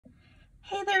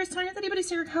Hey there, it's Tanya with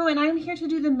IttyBittyStickerCo, and I'm here to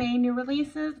do the May new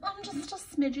releases. I'm just a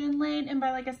smidgen late, and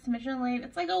by like a smidgen late,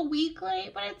 it's like a week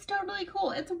late, but it's totally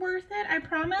cool. It's worth it, I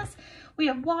promise. We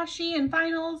have washi and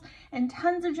vinyls and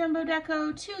tons of jumbo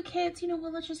deco, 2 kits. You know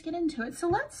what, let's just get into it. So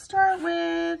let's start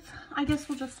with, I guess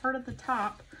we'll just start at the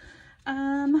top.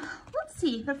 Let's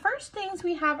see, the first things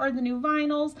we have are the new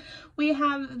vinyls. We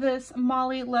have this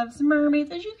Molly Loves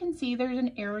Mermaids. As you can see, there's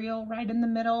an Ariel right in the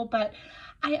middle, but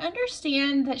I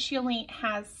understand that she only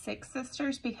has 6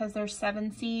 sisters because there's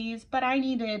 7 C's, but I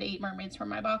needed 8 mermaids for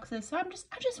my boxes, so I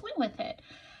just went with it.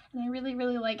 And I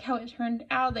really like how it turned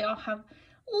out. They all have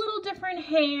a little different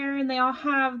hair, and they all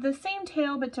have the same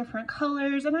tail but different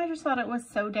colors, and I just thought it was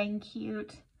so dang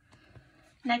cute.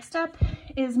 Next up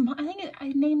is, I think I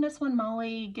named this one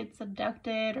Molly Gets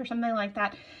Abducted or something like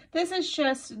that. This is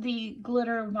just the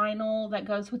glitter vinyl that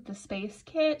goes with the space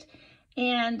kit,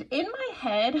 and in my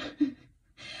head,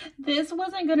 this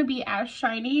wasn't going to be as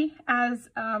shiny as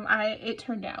it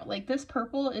turned out. Like, this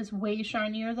purple is way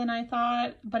shinier than I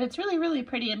thought, but it's really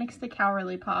pretty. It makes the cow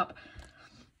really pop.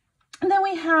 And then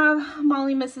we have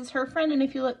Molly Misses Her Friend, and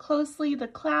if you look closely, the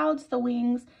clouds, the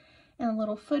wings, and the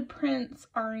little footprints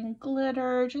are in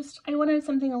glitter. I wanted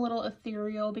something a little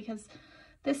ethereal because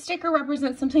this sticker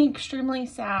represents something extremely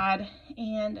sad,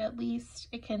 and at least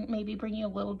it can maybe bring you a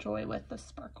little joy with the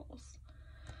sparkles.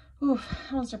 Oof,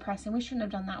 that was depressing. We shouldn't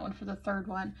have done that one for the third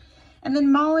one. And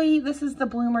then Molly, this is the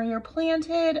Bloomer You're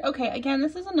Planted. Okay, again,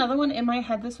 this is another one. In my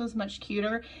head, this was much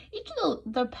cuter. Each of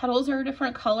the petals are a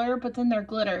different color, but then they're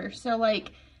glitter. So,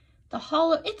 like, the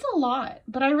hollow, it's a lot,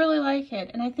 but I really like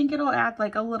it. And I think it'll add,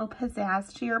 like, a little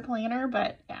pizzazz to your planner,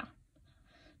 but yeah.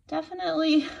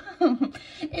 Definitely,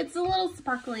 it's a little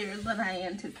sparklier than I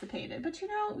anticipated. But, you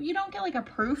know, you don't get, like, a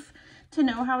proof to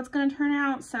know how it's going to turn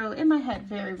out. So in my head,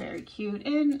 very cute.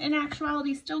 In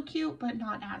actuality, still cute, but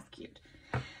not as cute.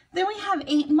 Then we have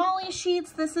 8 Molly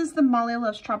sheets. This is the Molly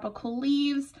Loves Tropical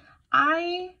Leaves.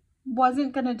 I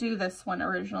wasn't going to do this one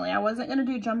originally. I wasn't going to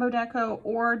do jumbo deco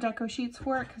or deco sheets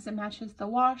for it because it matches the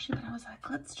washi, but I was like,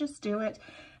 let's just do it.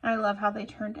 And I love how they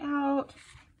turned out.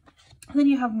 And then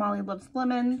you have Molly Loves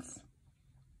Lemons.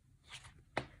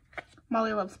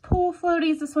 Molly Loves Pool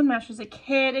Floaties. This one matches a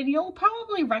kit, and you'll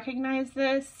probably recognize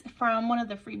this from one of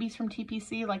the freebies from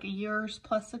TPC like a year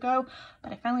plus ago,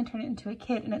 but I finally turned it into a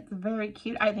kit, and it's very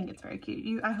cute. I think it's very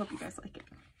cute. I hope you guys like it.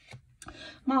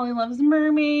 Molly Loves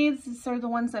Mermaids. These are the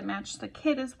ones that match the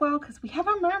kit as well, because we have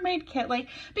a mermaid kit. Like,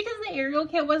 because the Ariel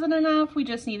kit wasn't enough, we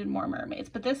just needed more mermaids.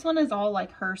 But this one is all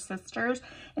like her sisters,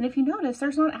 and if you notice,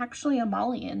 there's not actually a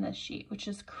Molly in this sheet, which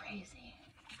is crazy.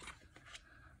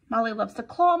 Molly Loves the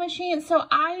Claw Machine. So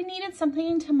I needed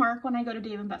something to mark when I go to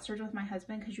Dave & Buster's with my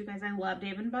husband, because you guys, I love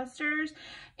Dave & Buster's.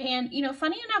 And, you know,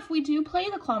 funny enough, we do play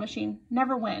the Claw Machine.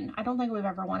 Never win. I don't think we've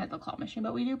ever won at the Claw Machine,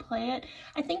 but we do play it.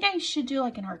 I think I should do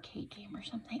like an arcade game or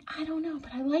something. I don't know,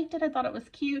 but I liked it. I thought it was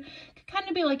cute. It could kind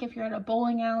of be like if you're at a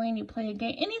bowling alley and you play a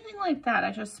game, anything like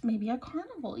that. Maybe a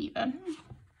carnival even.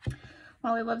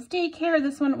 Molly Loves Daycare.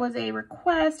 This one was a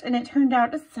request, and it turned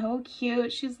out so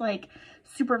cute. She's like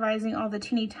supervising all the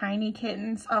teeny tiny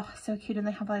kittens. Oh, so cute. And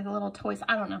they have like little toys.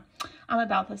 I don't know. I'm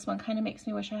about this one. Kind of makes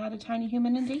me wish I had a tiny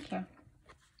human in daycare.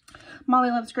 Molly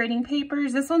Loves Grading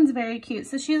Papers. This one's very cute.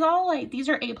 So she's all like, these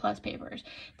are A+ papers.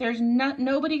 There's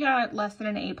nobody got less than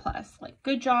an A+. Like,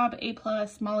 good job, A+.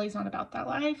 Molly's not about that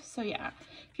life. So yeah,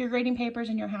 if you're grading papers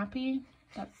and you're happy,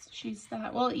 she's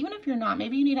that. Well, even if you're not,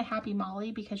 maybe you need a happy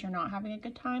Molly because you're not having a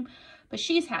good time, but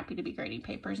she's happy to be grading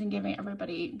papers and giving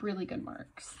everybody really good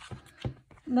marks.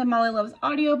 Then Molly Loves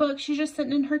Audiobooks. She's just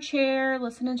sitting in her chair,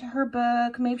 listening to her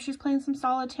book. Maybe she's playing some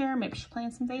solitaire. Maybe she's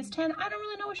playing some Phase 10. I don't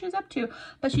really know what she's up to,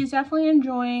 but she's definitely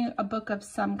enjoying a book of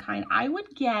some kind. I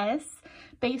would guess,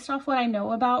 based off what I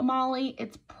know about Molly,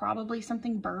 it's probably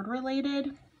something bird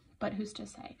related, but who's to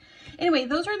say? Anyway,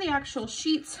 those are the actual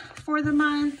sheets for the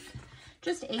month.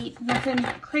 Just 8, nothing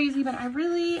crazy, but I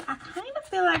kind of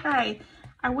feel like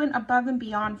I went above and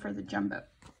beyond for the jumbo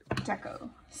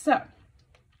deco. So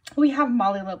we have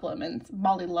Molly Loves Lemons.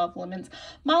 Molly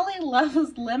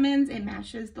Loves Lemons. It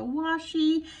matches the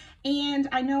washi, and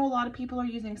I know a lot of people are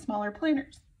using smaller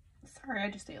planners. Sorry, I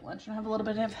just ate lunch and I have a little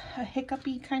bit of a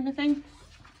hiccupy kind of thing.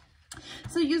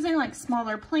 So using like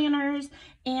smaller planners,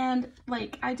 and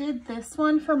like I did this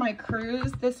one for my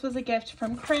cruise. This was a gift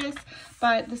from Chris,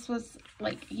 but this was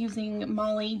like using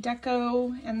Molly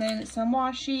deco and then some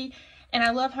washi, and I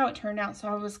love how it turned out. So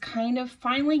I was kind of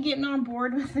finally getting on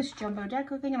board with this jumbo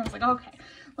deco thing, and I was like, okay,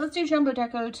 let's do jumbo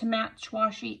deco to match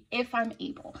washi if I'm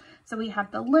able. So we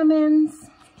have the lemons,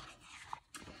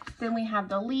 then we have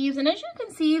the leaves, and as you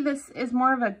can see, this is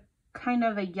more of a kind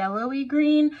of a yellowy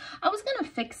green. I was gonna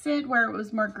fix it where it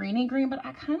was more greeny green, but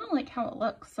I kind of like how it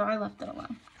looks, so I left it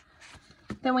alone.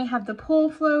 Then we have the pool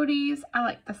floaties. I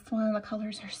like this one. The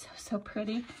colors are so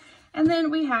pretty. And then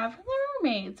we have the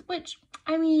mermaids, which,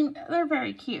 I mean, they're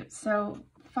very cute, so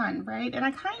fun, right? And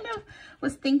I kind of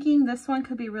was thinking this one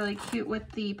could be really cute with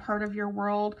the Part of Your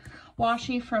World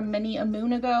washi from many a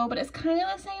moon ago, but it's kind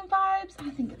of the same vibes.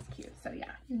 I think it's cute. So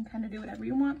yeah, you can kind of do whatever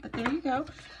you want, but there you go.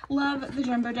 Love the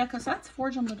jumbo deco. So that's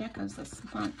 4 jumbo decos this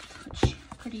month, which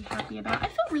I'm pretty happy about. I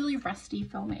feel really rusty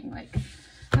filming. Like,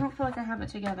 I don't feel like I have it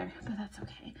together, but that's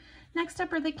okay. Next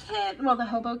up are the the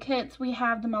hobo kits. We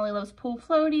have the Molly Loves Pool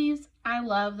Floaties. I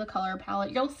love the color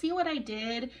palette. You'll see what I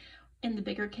did in the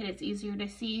bigger kit. It's easier to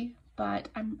see, but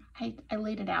I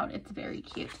laid it out. It's very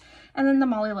cute. And then the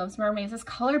Molly Loves Mermaids. This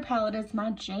color palette is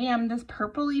my jam. This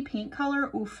purpley pink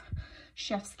color, oof,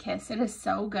 chef's kiss. It is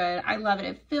so good. I love it.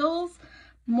 It feels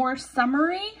more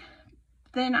summery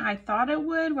than I thought it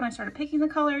would when I started picking the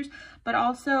colors, but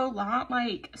also not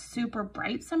like super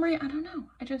bright summery. I don't know.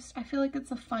 I feel like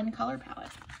it's a fun color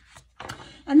palette.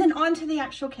 And then on to the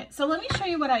actual kit. So let me show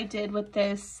you what I did with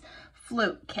this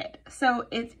float kit. So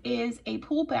it is a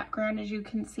pool background, as you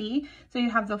can see. So you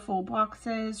have the full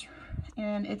boxes,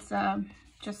 and it's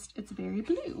very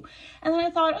blue. And then I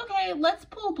thought, okay, let's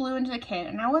pull blue into the kit,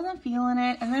 and I wasn't feeling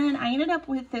it. And then I ended up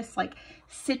with this like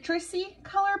citrusy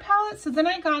color palette. So then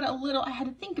I had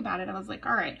to think about it. I was like,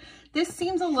 all right, this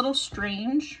seems a little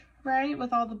strange, right,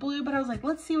 with all the blue, but I was like,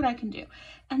 let's see what I can do.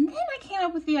 And then I came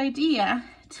up with the idea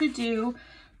to do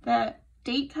the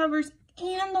date covers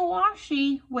and the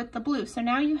washi with the blue. So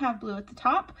now you have blue at the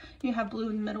top, you have blue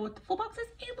in the middle with the full boxes,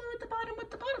 and blue at the bottom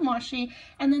with the bottom washi.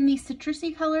 And then these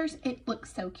citrusy colors, it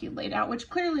looks so cute laid out, which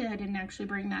clearly I didn't actually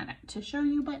bring that to show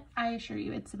you, but I assure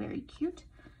you it's very cute.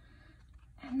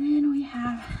 And then we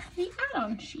have the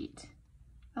add-on sheet.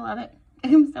 I love it.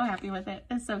 I'm so happy with it.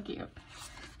 It's so cute.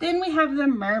 Then we have the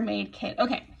mermaid kit.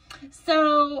 Okay,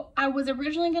 so I was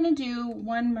originally going to do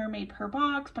 1 mermaid per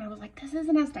box, but I was like, this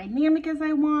isn't as dynamic as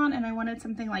I want, and I wanted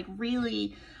something like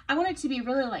I want it to be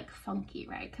really like funky,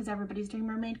 right? Because everybody's doing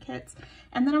mermaid kits.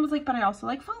 And then I was like, but I also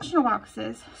like functional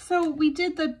boxes. So we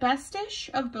did the best-ish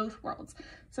of both worlds.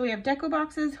 So we have deco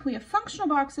boxes, we have functional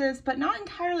boxes, but not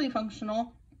entirely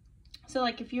functional. So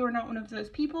like if you are not one of those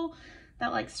people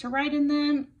that likes to write in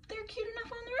them, they're cute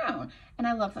enough on their own. And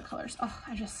I love the colors. Oh,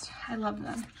 I love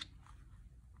them.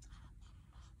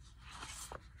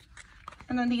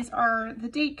 And then these are the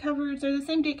date covers. They're the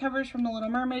same date covers from the Little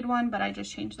Mermaid one, but I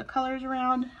just changed the colors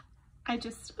around. I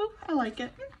like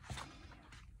it.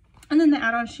 And then the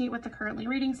add-on sheet with the currently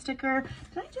reading sticker.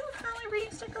 Did I do a currently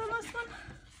reading sticker on this one?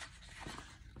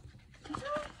 Did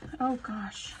I? Oh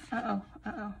gosh. Uh-oh.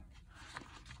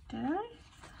 Did I?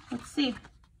 Let's see.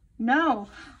 No.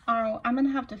 Oh, I'm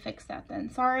gonna have to fix that then.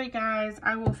 Sorry guys,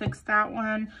 I will fix that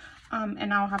one.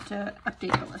 And I'll have to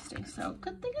update the listing. So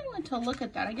good thing I went to look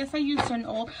at that. I guess I used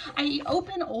I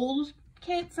open old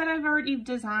kits that I've already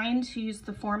designed to use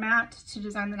the format to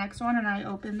design the next one, and I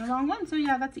opened the wrong one. So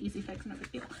yeah, that's an easy fix, no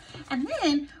big deal. And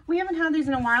then we haven't had these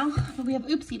in a while, but we have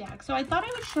oopsie bags. So I thought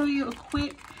I would show you a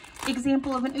quick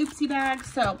example of an oopsie bag.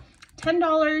 So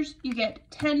 $10, you get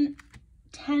 10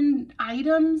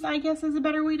 items, I guess is a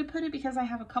better way to put it, because I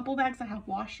have a couple bags that have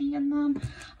washi in them.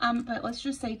 But let's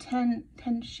just say 10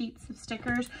 sheets of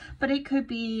stickers. But it could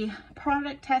be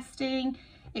product testing,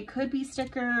 it could be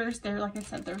stickers. There, like I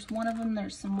said, there's one of them,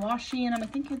 there's some washi in them. I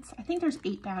think there's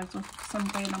 8 bags with some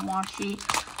random washi.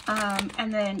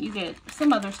 And then you get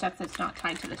some other stuff that's not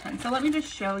tied to the 10. So let me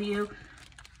just show you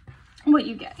what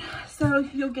you get. So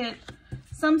you'll get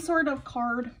some sort of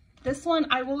card. This one,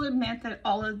 I will admit that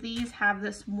all of these have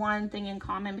this one thing in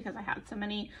common because I had so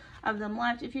many of them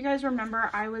left. If you guys remember,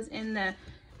 I was in the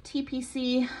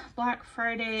TPC Black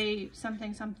Friday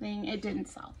something, it didn't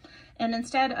sell. And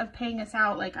instead of paying us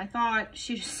out like I thought,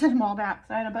 she just sent them all back.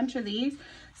 So I had a bunch of these.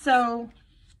 So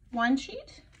 1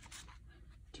 sheet,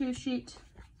 2 sheet,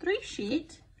 3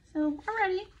 sheet. So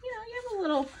already, you have a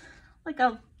little, like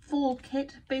a full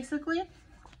kit basically.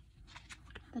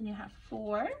 Then you have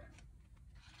 4,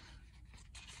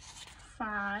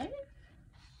 5,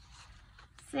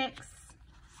 6,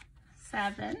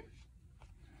 7.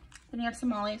 Then you have some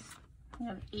Molly's. You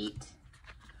have 8,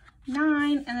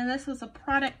 9, and then this is a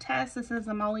product test. This is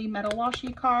a Molly metal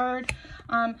washi card.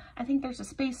 I think there's a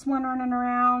space one running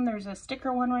around. There's a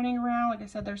sticker one running around. Like I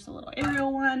said, there's a little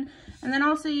Ariel one. And then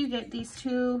also you get these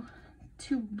two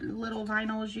little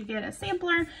vinyls. You get a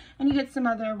sampler and you get some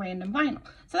other random vinyl.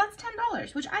 So that's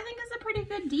 $10, which I think is a pretty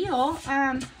good deal.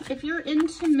 If you're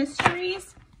into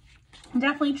mysteries,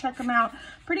 definitely check them out.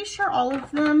 Pretty sure all of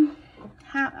them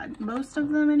most of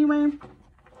them anyway,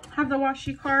 have the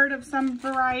washi card of some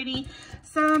variety.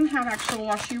 Some have actual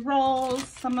washi rolls.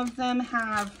 Some of them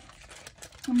have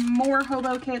more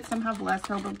hobo kits. Some have less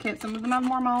hobo kits. Some of them have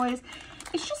more mollies.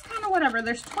 It's just kind of whatever.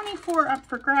 There's 24 up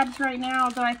for grabs right now,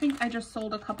 though I think I just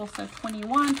sold a couple, so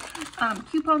 21.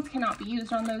 Coupons cannot be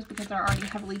used on those because they're already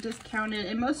heavily discounted,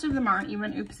 and most of them aren't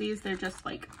even oopsies. They're just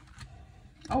like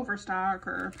overstock,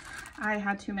 or I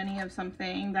had too many of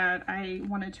something that I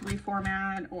wanted to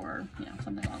reformat, or you know,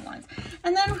 something along the lines.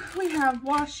 And then we have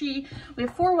washi. We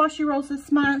have 4 washi rolls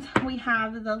this month. We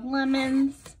have the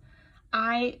lemons.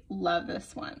 I love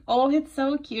this one. Oh, it's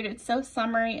so cute. It's so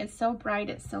summery. It's so bright.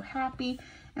 It's so happy.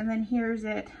 And then here's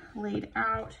it laid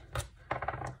out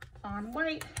on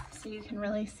white so you can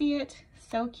really see it.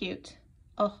 So cute.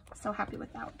 Oh, so happy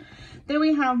with that. Then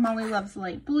we have Molly Loves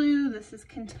Light Blue. This is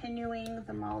continuing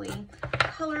the Molly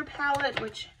color palette,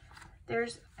 which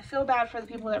I feel bad for the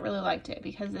people that really liked it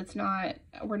because it's not,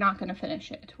 we're not going to finish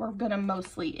it. We're going to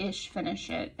mostly-ish finish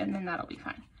it, and then that'll be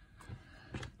fine.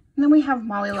 And then we have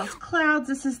Molly Loves Clouds.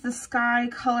 This is the sky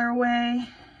colorway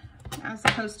as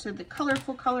opposed to the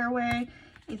colorful colorway.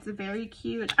 It's very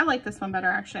cute. I like this one better,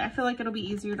 actually. I feel like it'll be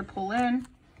easier to pull in.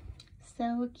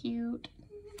 So cute.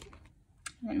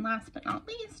 And then last but not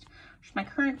least, which is my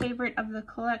current favorite of the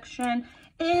collection,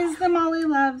 is the Molly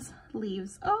Loves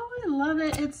Leaves. Oh, I love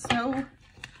it. It's so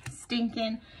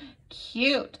stinking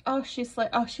cute. Oh, she's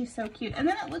so cute. And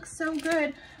then it looks so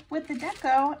good with the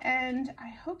deco, and I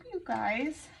hope you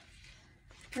guys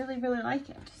really, really like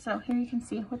it. So here you can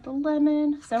see with the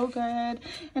lemon, so good,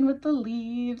 and with the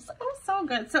leaves, oh, so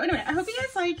good. So anyway, I hope you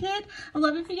guys like it. I'd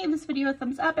love if you gave this video a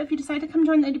thumbs up. If you decide to come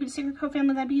join the IttyBittyStickerCo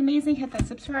family, that'd be amazing. Hit that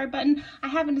subscribe button. I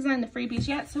haven't designed the freebies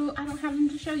yet, so I don't have them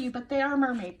to show you, but they are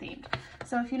mermaid themed.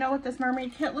 So if you know what this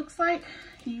mermaid kit looks like,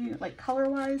 you like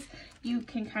color-wise, you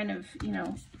can kind of, you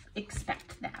know,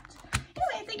 expect that.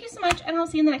 Anyway, thank you so much, and I'll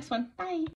see you in the next one. Bye.